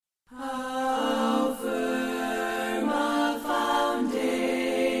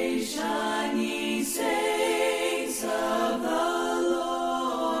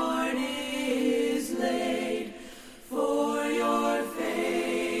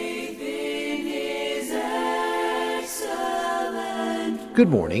Good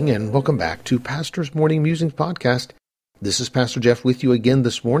morning and welcome back to Pastor's Morning Musings Podcast. This is Pastor Jeff with you again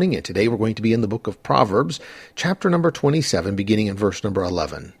this morning, and today we're going to be in the book of Proverbs, chapter number 27, beginning in verse number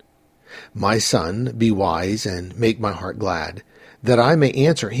 11. My son, be wise and make my heart glad, that I may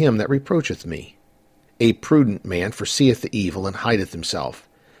answer him that reproacheth me. A prudent man foreseeth the evil and hideth himself,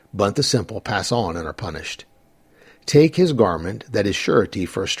 but the simple pass on and are punished. Take his garment that is surety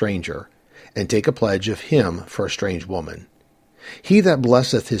for a stranger, and take a pledge of him for a strange woman. He that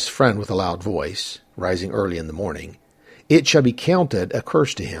blesseth his friend with a loud voice, rising early in the morning, it shall be counted a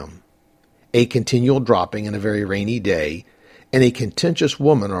curse to him. A continual dropping in a very rainy day, and a contentious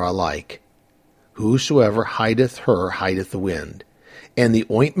woman are alike. Whosoever hideth her hideth the wind, and the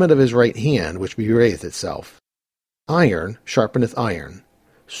ointment of his right hand which bewrayeth itself. Iron sharpeneth iron,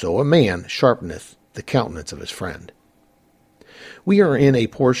 so a man sharpeneth the countenance of his friend. We are in a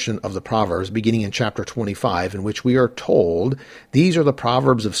portion of the Proverbs beginning in chapter 25 in which we are told these are the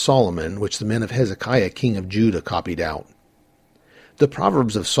Proverbs of Solomon which the men of Hezekiah, king of Judah, copied out. The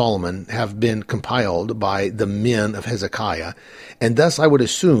Proverbs of Solomon have been compiled by the men of Hezekiah, and thus I would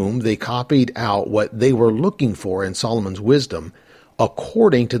assume they copied out what they were looking for in Solomon's wisdom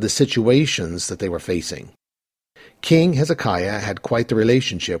according to the situations that they were facing. King Hezekiah had quite the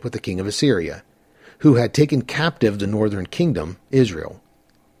relationship with the king of Assyria, who had taken captive the northern kingdom, Israel.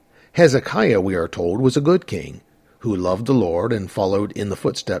 Hezekiah, we are told, was a good king, who loved the Lord and followed in the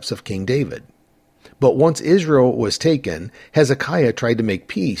footsteps of King David. But once Israel was taken, Hezekiah tried to make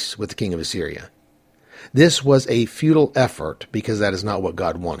peace with the king of Assyria. This was a futile effort because that is not what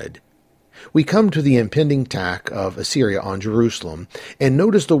God wanted. We come to the impending attack of Assyria on Jerusalem, and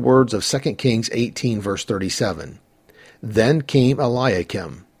notice the words of 2 Kings 18, verse 37. Then came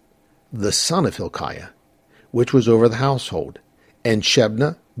Eliakim, the son of Hilkiah, which was over the household, and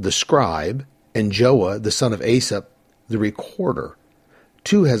Shebna the scribe, and Joah the son of Asaph the recorder,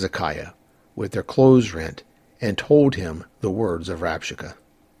 to Hezekiah with their clothes rent, and told him the words of Rabshakeh.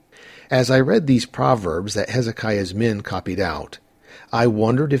 As I read these proverbs that Hezekiah's men copied out, I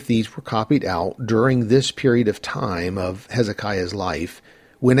wondered if these were copied out during this period of time of Hezekiah's life,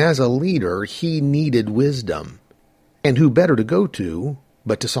 when as a leader he needed wisdom, and who better to go to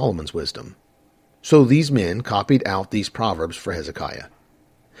but to Solomon's wisdom. So these men copied out these proverbs for Hezekiah.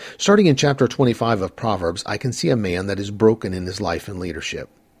 Starting in chapter 25 of Proverbs, I can see a man that is broken in his life and leadership.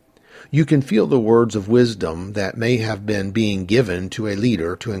 You can feel the words of wisdom that may have been being given to a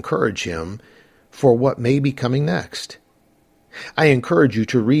leader to encourage him for what may be coming next. I encourage you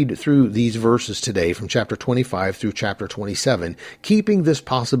to read through these verses today from chapter 25 through chapter 27, keeping this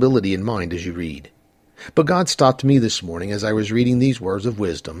possibility in mind as you read. But God stopped me this morning as I was reading these words of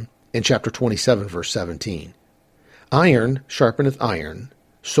wisdom in chapter 27, verse 17. Iron sharpeneth iron,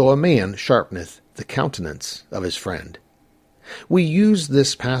 so a man sharpeneth the countenance of his friend. We use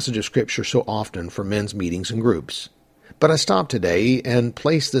this passage of Scripture so often for men's meetings and groups. But I stopped today and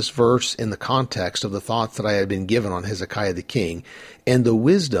placed this verse in the context of the thoughts that I had been given on Hezekiah the king and the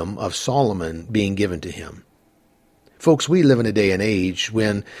wisdom of Solomon being given to him. Folks, we live in a day and age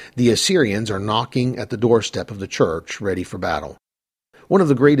when the Assyrians are knocking at the doorstep of the church, ready for battle. One of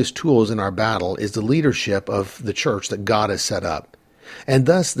the greatest tools in our battle is the leadership of the church that God has set up, and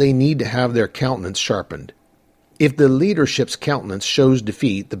thus they need to have their countenance sharpened. If the leadership's countenance shows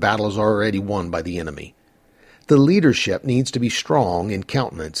defeat, the battle is already won by the enemy. The leadership needs to be strong in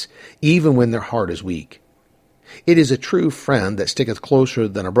countenance, even when their heart is weak. It is a true friend that sticketh closer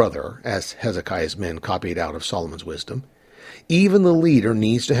than a brother, as Hezekiah's men copied out of Solomon's wisdom. Even the leader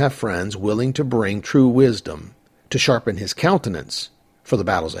needs to have friends willing to bring true wisdom, to sharpen his countenance for the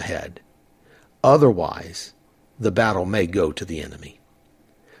battles ahead. Otherwise, the battle may go to the enemy.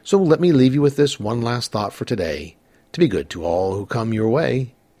 So let me leave you with this one last thought for today, to be good to all who come your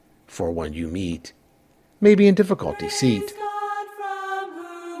way, for when you meet, may be in difficulty, seat